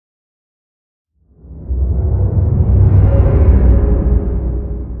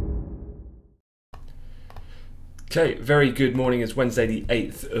Okay, very good morning. It's Wednesday the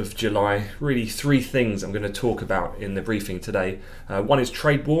 8th of July. Really three things I'm going to talk about in the briefing today. One is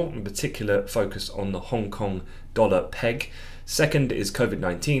trade war, in particular focus on the Hong Kong dollar peg. Second is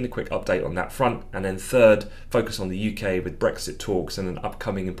COVID-19, a quick update on that front. And then third, focus on the UK with Brexit talks and an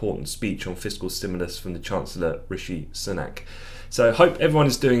upcoming important speech on fiscal stimulus from the Chancellor Rishi Sunak. So I hope everyone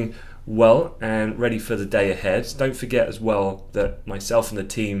is doing well and ready for the day ahead. Don't forget as well that myself and the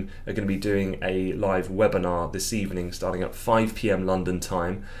team are going to be doing a live webinar this evening starting at 5 p.m. London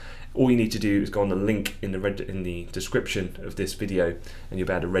time. All you need to do is go on the link in the description of this video and you'll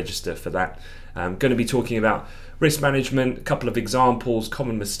be able to register for that. I'm going to be talking about risk management, a couple of examples,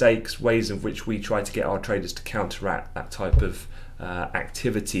 common mistakes, ways in which we try to get our traders to counteract that type of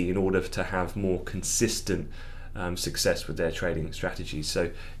activity in order to have more consistent success with their trading strategies.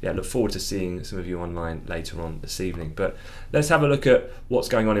 So yeah, look forward to seeing some of you online later on this evening. But let's have a look at what's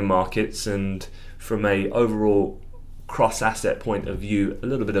going on in markets, and from a overall cross asset point of view, a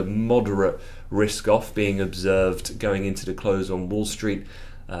little bit of moderate risk off being observed going into the close on Wall Street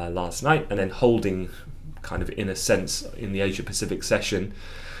last night, and then holding kind of in a sense in the Asia Pacific session.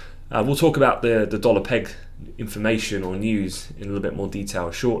 We'll talk about the dollar peg information or news in a little bit more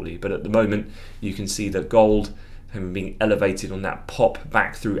detail shortly, but at the moment you can see that gold having been elevated on that pop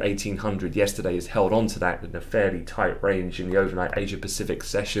back through 1800 yesterday has held on to that in a fairly tight range in the overnight Asia Pacific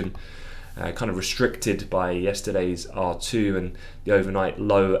session, kind of restricted by yesterday's R2 and the overnight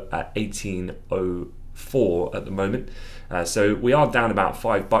low at 1804 at the moment. So we are down about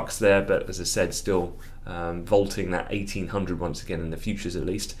 $5 there, but as I said, still vaulting that 1800 once again in the futures at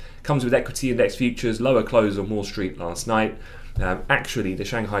least. Comes with equity index futures, lower close on Wall Street last night. Actually, the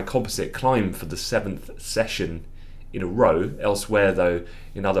Shanghai Composite climbed for the 7th session in a row. Elsewhere though,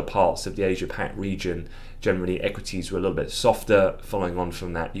 in other parts of the Asia Pac region, generally equities were a little bit softer following on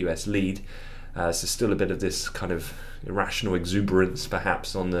from that US lead. So still a bit of this kind of irrational exuberance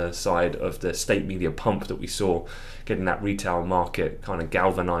perhaps on the side of the state media pump that we saw, getting that retail market kind of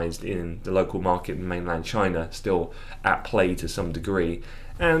galvanized in the local market in mainland China, still at play to some degree,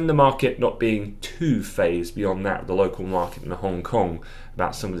 and the market not being too phased beyond that, the local market in Hong Kong,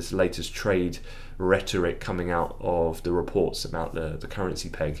 about some of this latest trade rhetoric coming out of the reports about the currency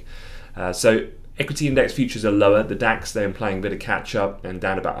peg. So equity index futures are lower. The DAX then playing a bit of catch up and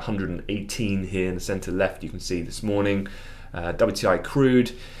down about 118 here in the center left. You can see this morning WTI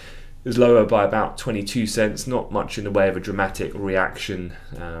crude is lower by about 22 cents. Not much in the way of a dramatic reaction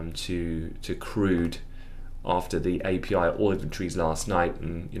to crude after the API oil inventories last night.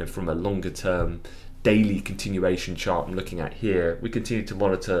 And from a longer term daily continuation chart I'm looking at here, we continue to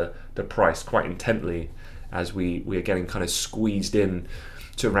monitor the price quite intently as we are getting kind of squeezed in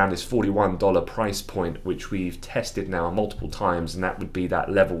to around this $41 price point, which we've tested now multiple times, and that would be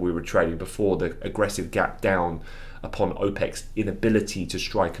that level we were trading before the aggressive gap down upon OPEC's inability to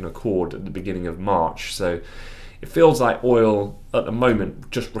strike an accord at the beginning of March. So it feels like oil at the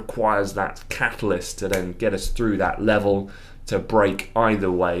moment just requires that catalyst to then get us through that level to break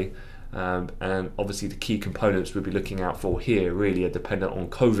either way. And obviously the key components we'll be looking out for here really are dependent on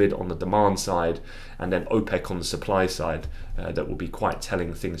COVID on the demand side and then OPEC on the supply side. That will be quite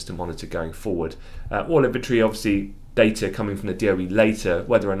telling things to monitor going forward. Oil inventory, obviously data coming from the DOE later,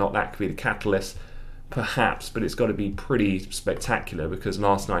 whether or not that could be the catalyst, perhaps, but it's got to be pretty spectacular because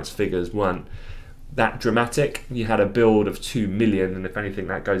last night's figures weren't that dramatic. You had a build of 2 million, and if anything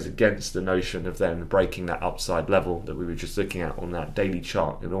that goes against the notion of then breaking that upside level that we were just looking at on that daily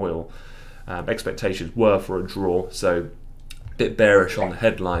chart in oil. Expectations were for a draw, so a bit bearish on the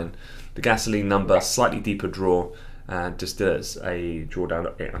headline. The gasoline number, slightly deeper draw, just as a drawdown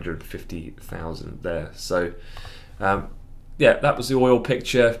of 850,000 there. So yeah, that was the oil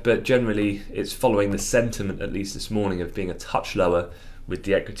picture, but generally it's following the sentiment, at least this morning, of being a touch lower with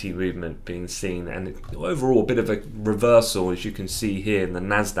the equity movement being seen, and overall a bit of a reversal, as you can see here in the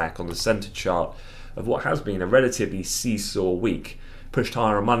Nasdaq on the center chart, of what has been a relatively seesaw week. Pushed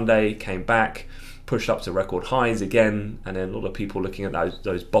higher on Monday, came back, pushed up to record highs again, and then a lot of people looking at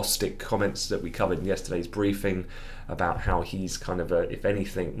those Bostic comments that we covered in yesterday's briefing about how he's kind of if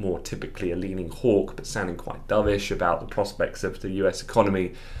anything, more typically a leaning hawk, but sounding quite dovish about the prospects of the US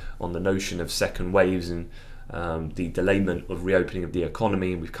economy, on the notion of second waves and the delayment of reopening of the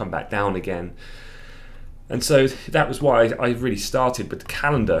economy, and we've come back down again. And so that was why I really started with the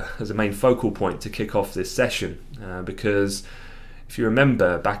calendar as a main focal point to kick off this session, because if you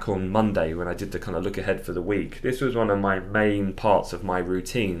remember back on Monday when I did the kind of look ahead for the week, this was one of my main parts of my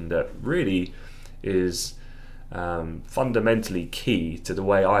routine that really is fundamentally key to the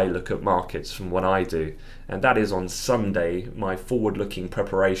way I look at markets from what I do, and that is on Sunday, my forward-looking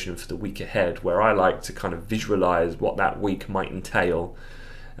preparation for the week ahead, where I like to kind of visualize what that week might entail.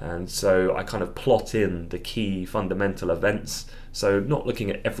 And so I kind of plot in the key fundamental events, so not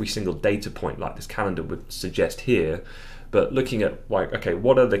looking at every single data point like this calendar would suggest here, but looking at, like, okay,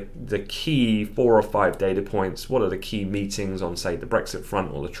 what are the key 4 or 5 data points, what are the key meetings on, say, the Brexit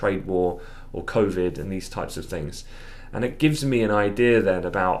front or the trade war or COVID and these types of things. And it gives me an idea then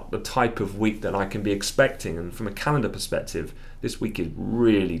about the type of week that I can be expecting. And from a calendar perspective, this week is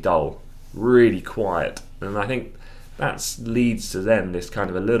really dull, really quiet. And I think that leads to then this kind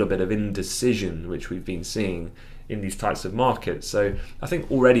of a little bit of indecision, which we've been seeing in these types of markets. So I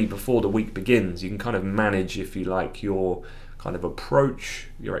think already before the week begins, you can kind of manage, if you like, your kind of approach,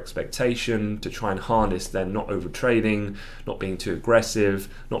 your expectation to try and harness then not over trading, not being too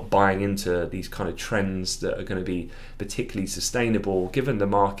aggressive, not buying into these kind of trends that are going to be particularly sustainable, given the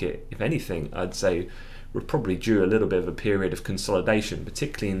market, if anything, I'd say we're probably due a little bit of a period of consolidation,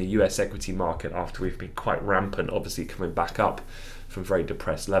 particularly in the US equity market after we've been quite rampant, obviously coming back up from very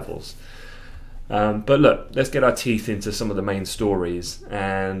depressed levels. But look, let's get our teeth into some of the main stories,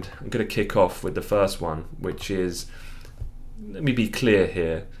 and I'm going to kick off with the first one, which is, let me be clear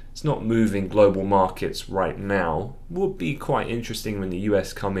here, it's not moving global markets right now. Would be quite interesting when the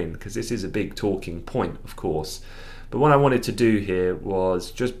US come in, because this is a big talking point, of course. But what I wanted to do here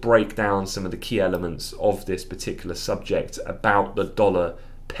was just break down some of the key elements of this particular subject about the dollar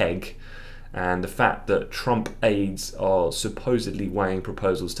peg and the fact that Trump aides are supposedly weighing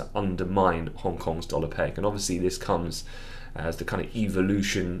proposals to undermine Hong Kong's dollar peg. And obviously this comes as the kind of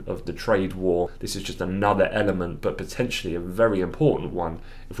evolution of the trade war. This is just another element, but potentially a very important one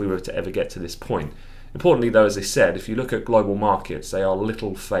if we were to ever get to this point. Importantly though, as I said, if you look at global markets, they are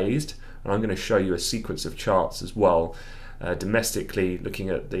little phased, and I'm going to show you a sequence of charts as well, domestically looking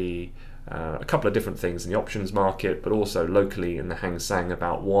at a couple of different things in the options market, but also locally in the Hang Seng,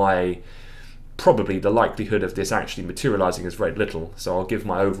 about why probably the likelihood of this actually materializing is very little. So I'll give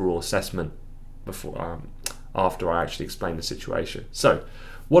my overall assessment before after I actually explain the situation. So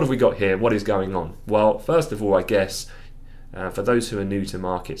what have we got here? What is going on? Well, first of all, I guess for those who are new to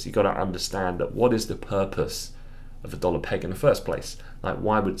markets, you've got to understand that what is the purpose of a dollar peg in the first place? Like,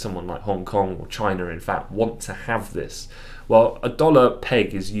 why would someone like Hong Kong or China in fact want to have this? Well, a dollar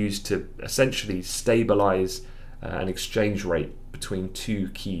peg is used to essentially stabilize an exchange rate between two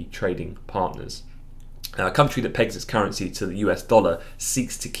key trading partners. A country that pegs its currency to the US dollar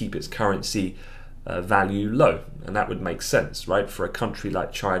seeks to keep its currency value low, and that would make sense, right? For a country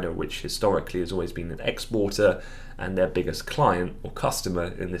like China, which historically has always been an exporter, and their biggest client or customer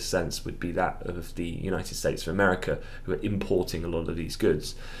in this sense would be that of the United States of America, who are importing a lot of these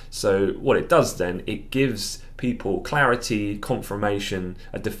goods. So what it does then, it gives people clarity, confirmation,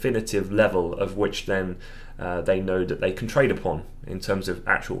 a definitive level of which then they know that they can trade upon in terms of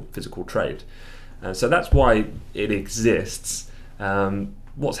actual physical trade. So that's why it exists.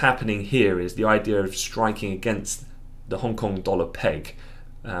 What's happening here is the idea of striking against the Hong Kong dollar peg,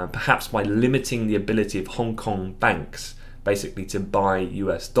 perhaps by limiting the ability of Hong Kong banks basically to buy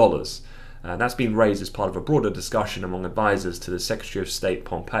US dollars. That's been raised as part of a broader discussion among advisors to the Secretary of State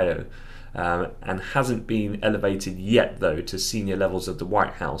Pompeo, and hasn't been elevated yet though to senior levels of the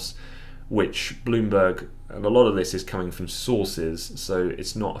White House, which Bloomberg, and a lot of this is coming from sources, so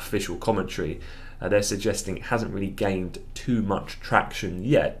it's not official commentary, they're suggesting it hasn't really gained too much traction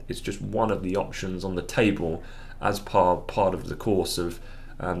yet. It's just one of the options on the table as part of the course of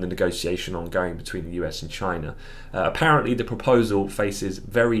the negotiation ongoing between the US and China. Apparently the proposal faces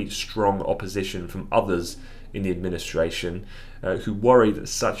very strong opposition from others in the administration, who worry that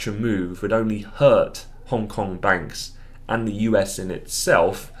such a move would only hurt Hong Kong banks and the US in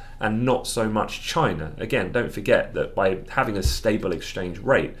itself, and not so much China. Again, don't forget that by having a stable exchange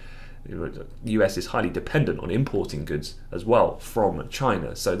rate, the US is highly dependent on importing goods as well from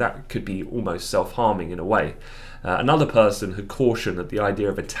China, so that could be almost self-harming in a way. Another person had cautioned that the idea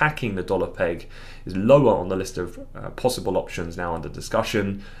of attacking the dollar peg is lower on the list of possible options now under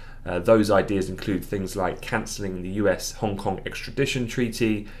discussion. Those ideas include things like cancelling the US-Hong Kong extradition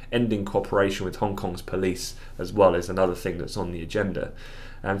treaty, ending cooperation with Hong Kong's police, as well as another thing that's on the agenda.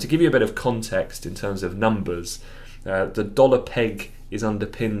 To give you a bit of context in terms of numbers, the dollar peg is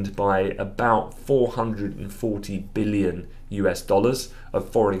underpinned by about 440 billion US dollars of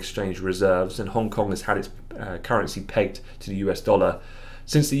foreign exchange reserves, and Hong Kong has had its currency pegged to the US dollar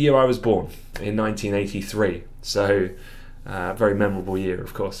since the year I was born in 1983. So very memorable year,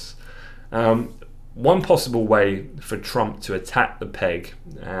 of course. one possible way for Trump to attack the peg,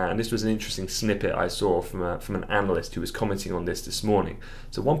 and this was an interesting snippet I saw from an analyst who was commenting on this morning.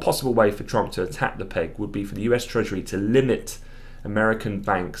 So one possible way for Trump to attack the peg would be for the US Treasury to limit American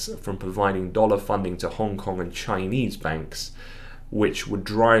banks from providing dollar funding to Hong Kong and Chinese banks, which would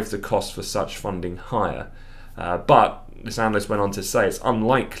drive the cost for such funding higher. But this analyst went on to say it's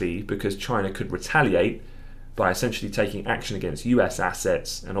unlikely because China could retaliate by essentially taking action against US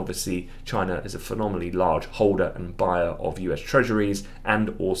assets, and obviously China is a phenomenally large holder and buyer of US treasuries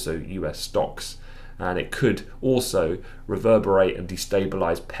and also US stocks. And it could also reverberate and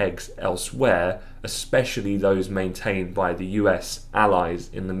destabilize pegs elsewhere, especially those maintained by the US allies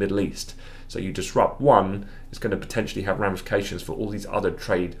in the Middle East. So you disrupt one, it's going to potentially have ramifications for all these other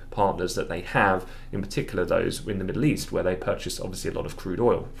trade partners that they have, in particular those in the Middle East, where they purchase obviously a lot of crude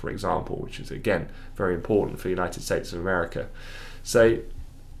oil, for example, which is again very important for the United States of America. So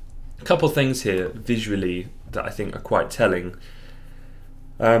a couple of things here visually that I think are quite telling.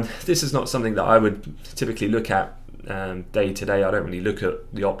 This is not something that I would typically look at day to day. I don't really look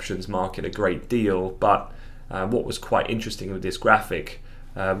at the options market a great deal, but what was quite interesting with this graphic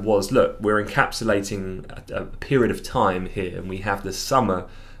was, look, we're encapsulating a period of time here, and we have the summer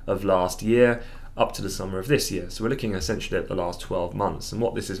of last year up to the summer of this year. So we're looking essentially at the last 12 months, and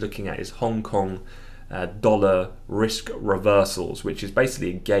what this is looking at is Hong Kong dollar risk reversals, which is basically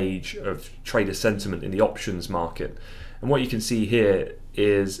a gauge of trader sentiment in the options market. And what you can see here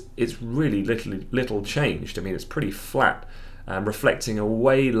is it's really little changed. I mean, it's pretty flat, reflecting a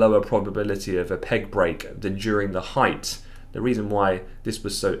way lower probability of a peg break than during the height. The reason why this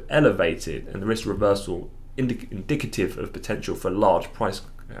was so elevated and the risk reversal indicative of potential for large price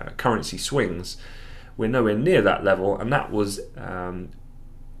currency swings, we're nowhere near that level, and that was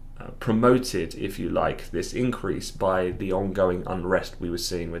promoted, if you like, this increase by the ongoing unrest we were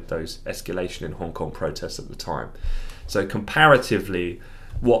seeing with those escalation in Hong Kong protests at the time. So comparatively,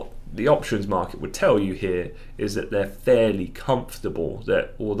 what the options market would tell you here is that they're fairly comfortable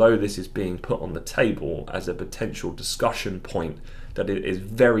that although this is being put on the table as a potential discussion point, that it is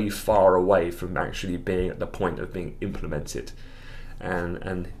very far away from actually being at the point of being implemented.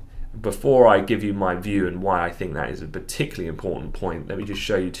 And before I give you my view and why I think that is a particularly important point, let me just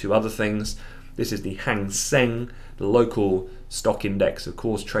show you two other things. This is the Hang Seng, the local stock index, of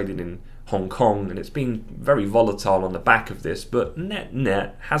course, traded in Hong Kong, and it's been very volatile on the back of this, but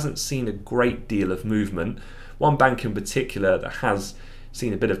net hasn't seen a great deal of movement. One bank in particular that has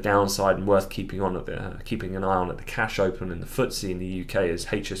seen a bit of downside and worth keeping an eye on at the cash open in the FTSE in the UK is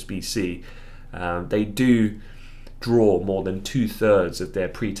HSBC. They do draw more than 2/3 of their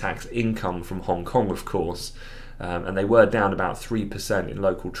pre-tax income from Hong Kong, of course, and they were down about 3% in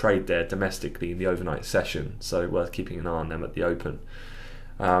local trade there domestically in the overnight session, so worth keeping an eye on them at the open.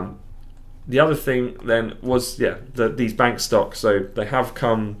 The other thing then was, these bank stocks. So they have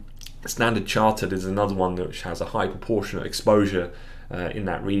come, Standard Chartered is another one which has a high proportionate exposure in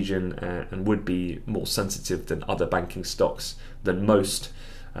that region and would be more sensitive than other banking stocks than most.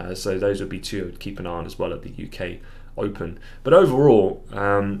 So those would be two I would keep an eye on as well at the UK open. But overall,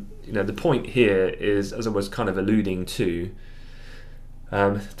 the point here is, as I was kind of alluding to,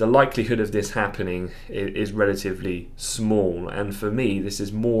 the likelihood of this happening is relatively small, and for me this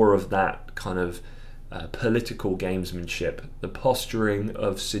is more of that kind of political gamesmanship, the posturing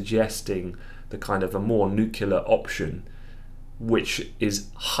of suggesting the kind of a more nuclear option which is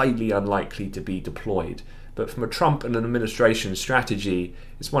highly unlikely to be deployed. But from a Trump and an administration strategy,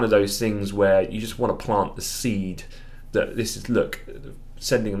 it's one of those things where you just want to plant the seed that this is, look,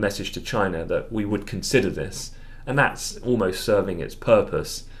 sending a message to China that we would consider this. And that's almost serving its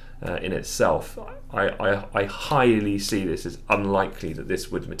purpose in itself. I highly see this as unlikely that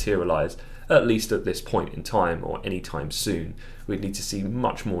this would materialize, at least at this point in time or anytime soon. We'd need to see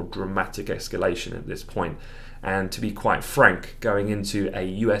much more dramatic escalation at this point. And to be quite frank, going into a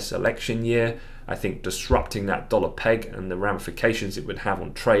US election year, I think disrupting that dollar peg and the ramifications it would have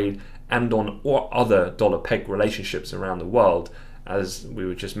on trade and on other dollar peg relationships around the world, as we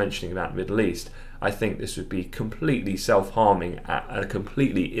were just mentioning about the Middle East, I think this would be completely self-harming at a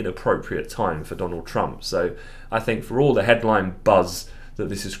completely inappropriate time for Donald Trump. So I think for all the headline buzz that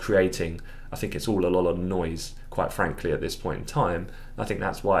this is creating, I think it's all a lot of noise, quite frankly, at this point in time. I think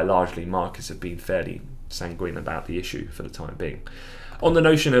that's why largely markets have been fairly sanguine about the issue for the time being. On the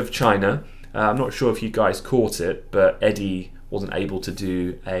notion of China, I'm not sure if you guys caught it, but Eddie wasn't able to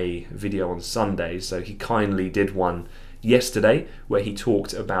do a video on Sunday, so he kindly did one yesterday where he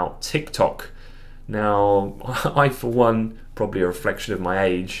talked about TikTok. Now, I for one, probably a reflection of my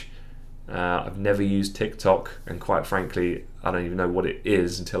age, I've never used TikTok, and quite frankly, I don't even know what it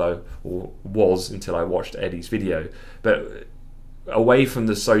is until I watched Eddie's video. But away from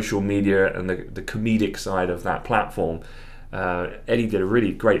the social media and the comedic side of that platform, Eddie did a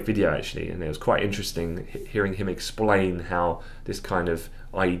really great video actually, and it was quite interesting hearing him explain how this kind of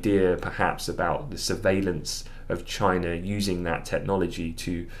idea perhaps about the surveillance of China using that technology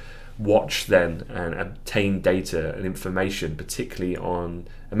to watch then and obtain data and information, particularly on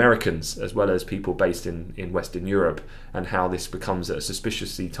Americans as well as people based in Western Europe, and how this becomes a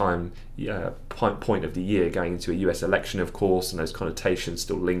suspiciously timed point of the year going into a US election, of course, and those connotations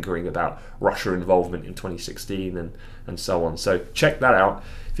still lingering about Russia involvement in 2016 and so on. So check that out.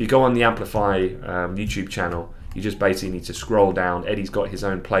 If you go on the Amplify YouTube channel, you just basically need to scroll down. Eddie's got his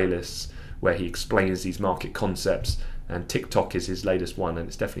own playlists where he explains these market concepts, and TikTok is his latest one, and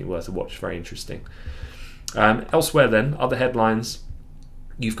it's definitely worth a watch. Very interesting. Elsewhere then, other headlines.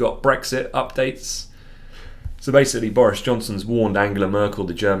 You've got Brexit updates. So basically Boris Johnson's warned Angela Merkel,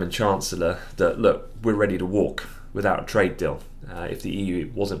 the German Chancellor, that look, we're ready to walk without a trade deal if the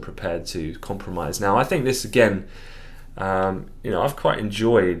EU wasn't prepared to compromise. Now I think this again, I've quite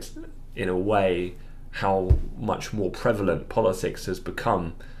enjoyed in a way how much more prevalent politics has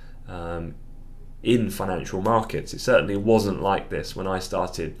become in financial markets. It certainly wasn't like this when I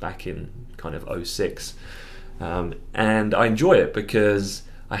started back in kind of 06, and I enjoy it because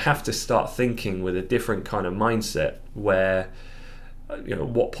I have to start thinking with a different kind of mindset where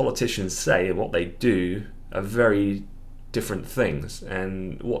what politicians say and what they do are very different things,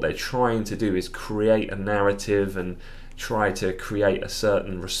 and what they're trying to do is create a narrative and try to create a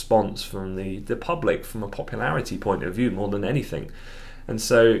certain response from the public from a popularity point of view more than anything. And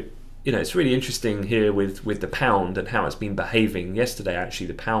so it's really interesting here with the pound and how it's been behaving. Yesterday, actually,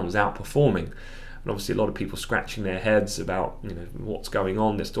 the pound was outperforming, and obviously a lot of people scratching their heads about what's going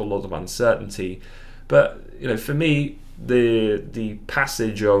on. There's still a lot of uncertainty, but for me, the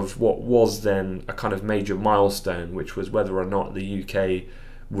passage of what was then a kind of major milestone, which was whether or not the UK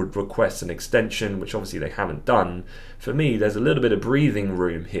would request an extension, which obviously they haven't done. For me, there's a little bit of breathing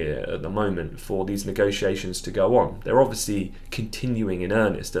room here at the moment for these negotiations to go on. They're obviously continuing in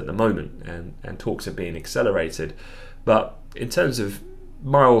earnest at the moment, and talks are being accelerated. But in terms of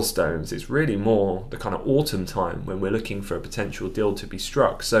milestones, it's really more the kind of autumn time when we're looking for a potential deal to be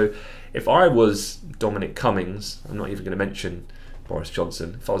struck. So if I was Dominic Cummings, I'm not even going to mention Boris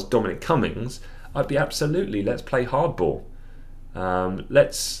Johnson, if I was Dominic Cummings, I'd be absolutely, let's play hardball.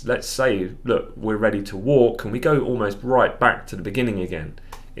 Let's say, look, we're ready to walk, and we go almost right back to the beginning again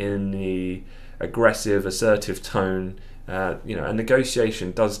in the aggressive, assertive tone. A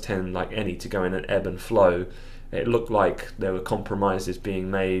negotiation does tend, like any, to go in an ebb and flow. It looked like there were compromises being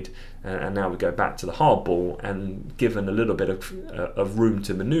made, and now we go back to the hardball, and given a little bit of room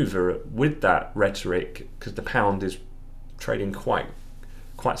to manoeuvre with that rhetoric, because the pound is trading quite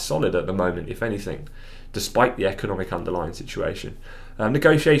solid at the moment, if anything, despite the economic underlying situation.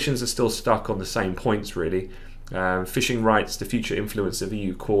 Negotiations are still stuck on the same points, really. Fishing rights, the future influence of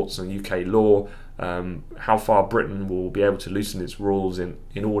EU courts on UK law, how far Britain will be able to loosen its rules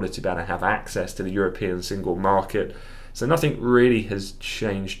in order to be able to have access to the European single market. So nothing really has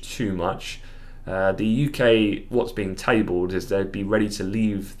changed too much. The UK, what's being tabled is they'd be ready to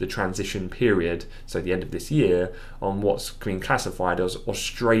leave the transition period, so the end of this year, on what's being classified as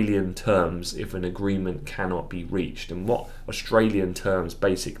Australian terms if an agreement cannot be reached. And what Australian terms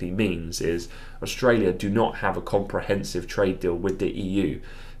basically means is Australia do not have a comprehensive trade deal with the EU.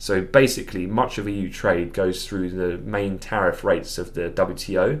 So basically much of EU trade goes through the main tariff rates of the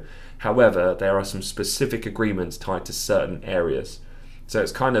WTO. However, there are some specific agreements tied to certain areas. So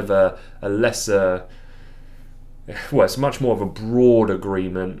it's kind of a lesser, well, it's much more of a broad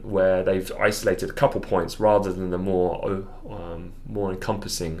agreement where they've isolated a couple points rather than the more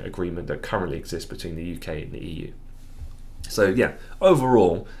encompassing agreement that currently exists between the UK and the EU. So yeah,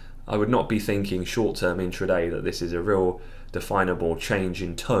 overall, I would not be thinking short-term intraday that this is a real definable change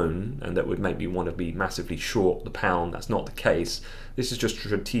in tone and that would make me want to be massively short the pound. That's not the case. This is just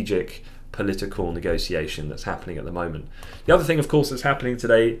strategic political negotiation that's happening at the moment. The other thing, of course, that's happening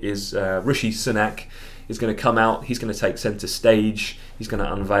today is Rishi Sunak is going to come out. He's going to take centre stage. He's going to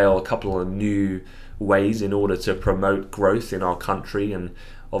unveil a couple of new ways in order to promote growth in our country and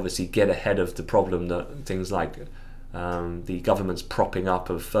obviously get ahead of the problem that things like the government's propping up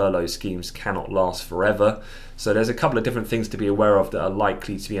of furlough schemes cannot last forever. So there's a couple of different things to be aware of that are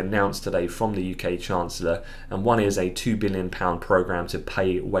likely to be announced today from the UK Chancellor, and one is a £2 billion programme to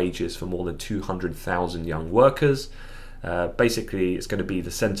pay wages for more than 200,000 young workers. Basically, it's going to be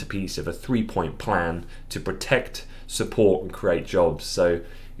the centrepiece of a 3-point plan to protect support and create jobs. So,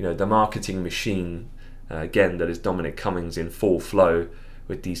 the marketing machine, again, that is Dominic Cummings in full flow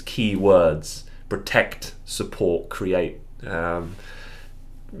with these key words: protect, support, create,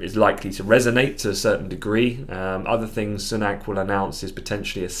 is likely to resonate to a certain degree. Other things Sunak will announce is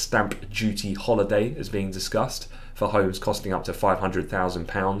potentially a stamp duty holiday is being discussed for homes costing up to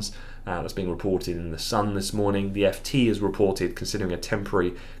 £500,000. That's being reported in The Sun this morning. The FT has reported considering a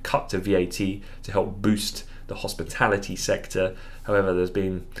temporary cut to VAT to help boost the hospitality sector. However, there's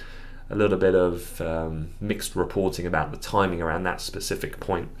been a little bit of mixed reporting about the timing around that specific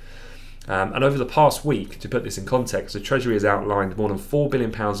point. And over the past week, to put this in context, the Treasury has outlined more than £4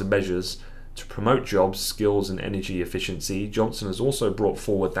 billion of measures to promote jobs, skills and energy efficiency. Johnson has also brought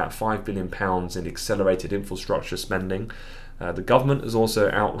forward that £5 billion in accelerated infrastructure spending. The government has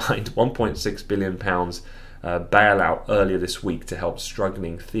also outlined £1.6 billion bailout earlier this week to help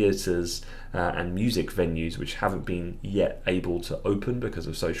struggling theatres and music venues which haven't been yet able to open because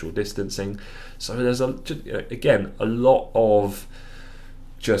of social distancing. So there's again a lot of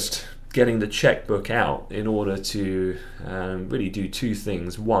just getting the checkbook out in order to really do two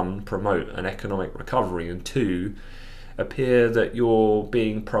things: one, promote an economic recovery, and two, appear that you're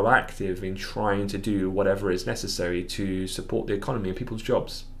being proactive in trying to do whatever is necessary to support the economy and people's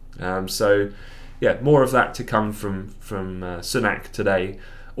jobs. So yeah, more of that to come from Sunak today.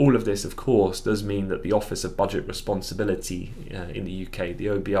 All of this, of course, does mean that the Office of Budget Responsibility in the UK, the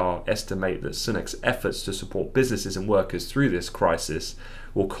OBR, estimate that Sunak's efforts to support businesses and workers through this crisis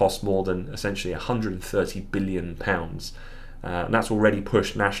will cost more than essentially £130 billion. And that's already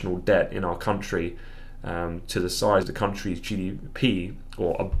pushed national debt in our country to the size of the country's GDP,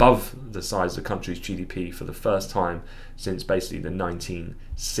 or above the size of the country's GDP for the first time since basically the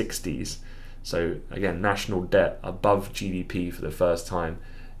 1960s. So again, national debt above GDP for the first time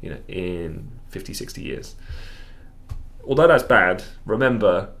in 50, 60 years. Although that's bad,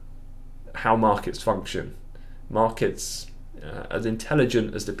 remember how markets function. Markets, as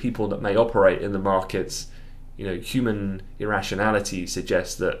intelligent as the people that may operate in the markets, human irrationality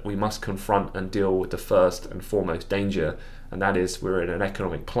suggests that we must confront and deal with the first and foremost danger, and that is we're in an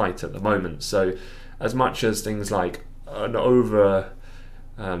economic plight at the moment. So as much as things like an over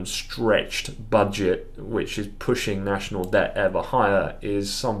stretched budget which is pushing national debt ever higher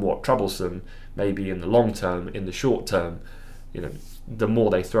is somewhat troublesome, maybe in the long term, in the short term, the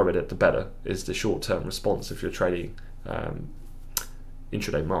more they throw it, the better is the short-term response if you're trading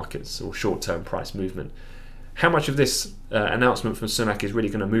intraday markets or short-term price movement. How much of this announcement from Sunak is really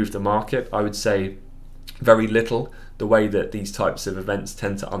going to move the market? I would say very little. The way that these types of events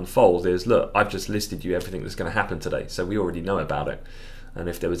tend to unfold is, look, I've just listed you everything that's going to happen today, so we already know about it. And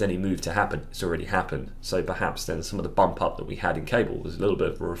if there was any move to happen, it's already happened. So perhaps then some of the bump up that we had in cable was a little bit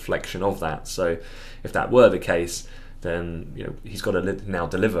of a reflection of that. So if that were the case, then he's got to now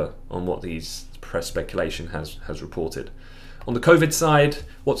deliver on what these press speculation has reported. On the COVID side,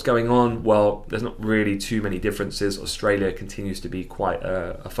 what's going on? Well, there's not really too many differences. Australia continues to be quite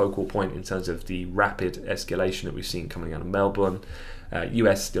a focal point in terms of the rapid escalation that we've seen coming out of Melbourne.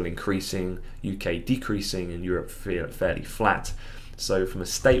 US still increasing, UK decreasing, and Europe fairly flat. So from a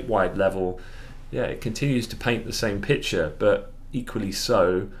statewide level, yeah, it continues to paint the same picture, but equally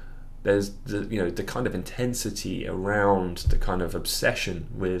so, there's the kind of intensity around the kind of obsession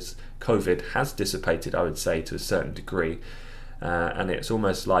with COVID has dissipated, I would say, to a certain degree. And it's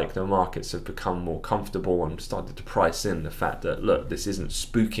almost like the markets have become more comfortable and started to price in the fact that, look, this isn't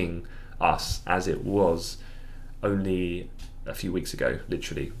spooking us as it was only a few weeks ago,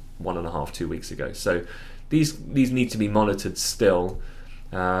 literally 1.5, 2 weeks ago. So these need to be monitored still.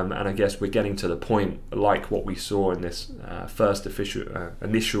 And I guess we're getting to the point, like what we saw in this first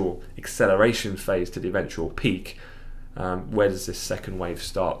initial acceleration phase to the eventual peak. Where does this second wave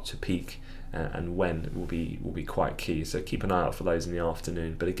start to peak? And when will be quite key. So keep an eye out for those in the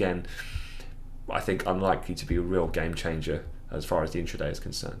afternoon. But again, I think unlikely to be a real game changer as far as the intraday is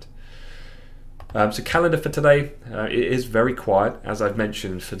concerned. So calendar for today, it is very quiet, as I've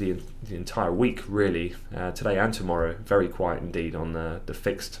mentioned, for the entire week really. Today and tomorrow, very quiet indeed on the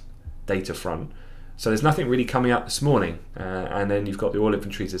fixed data front. So there's nothing really coming up this morning. And then you've got the oil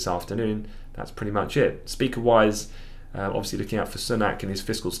inventories this afternoon. That's pretty much it. Speaker-wise, obviously looking out for Sunak and his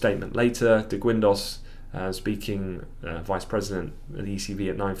fiscal statement later. De Guindos speaking, Vice President of the ECB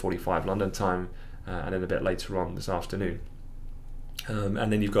at 9:45 London time, and then a bit later on this afternoon.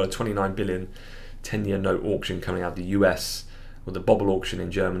 And then you've got a 29 billion 10-year note auction coming out of the US, with the bobble auction in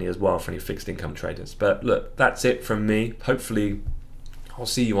Germany as well for any fixed income traders. But look, that's it from me. Hopefully I'll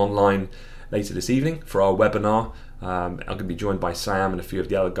see you online later this evening for our webinar. I'm going to be joined by Sam and a few of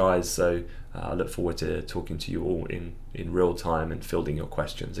the other guys, so I look forward to talking to you all in real time and fielding your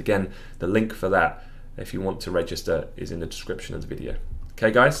questions. Again, the link for that, if you want to register, is in the description of the video.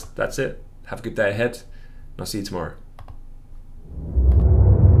 Okay guys, that's it. Have a good day ahead, and I'll see you tomorrow.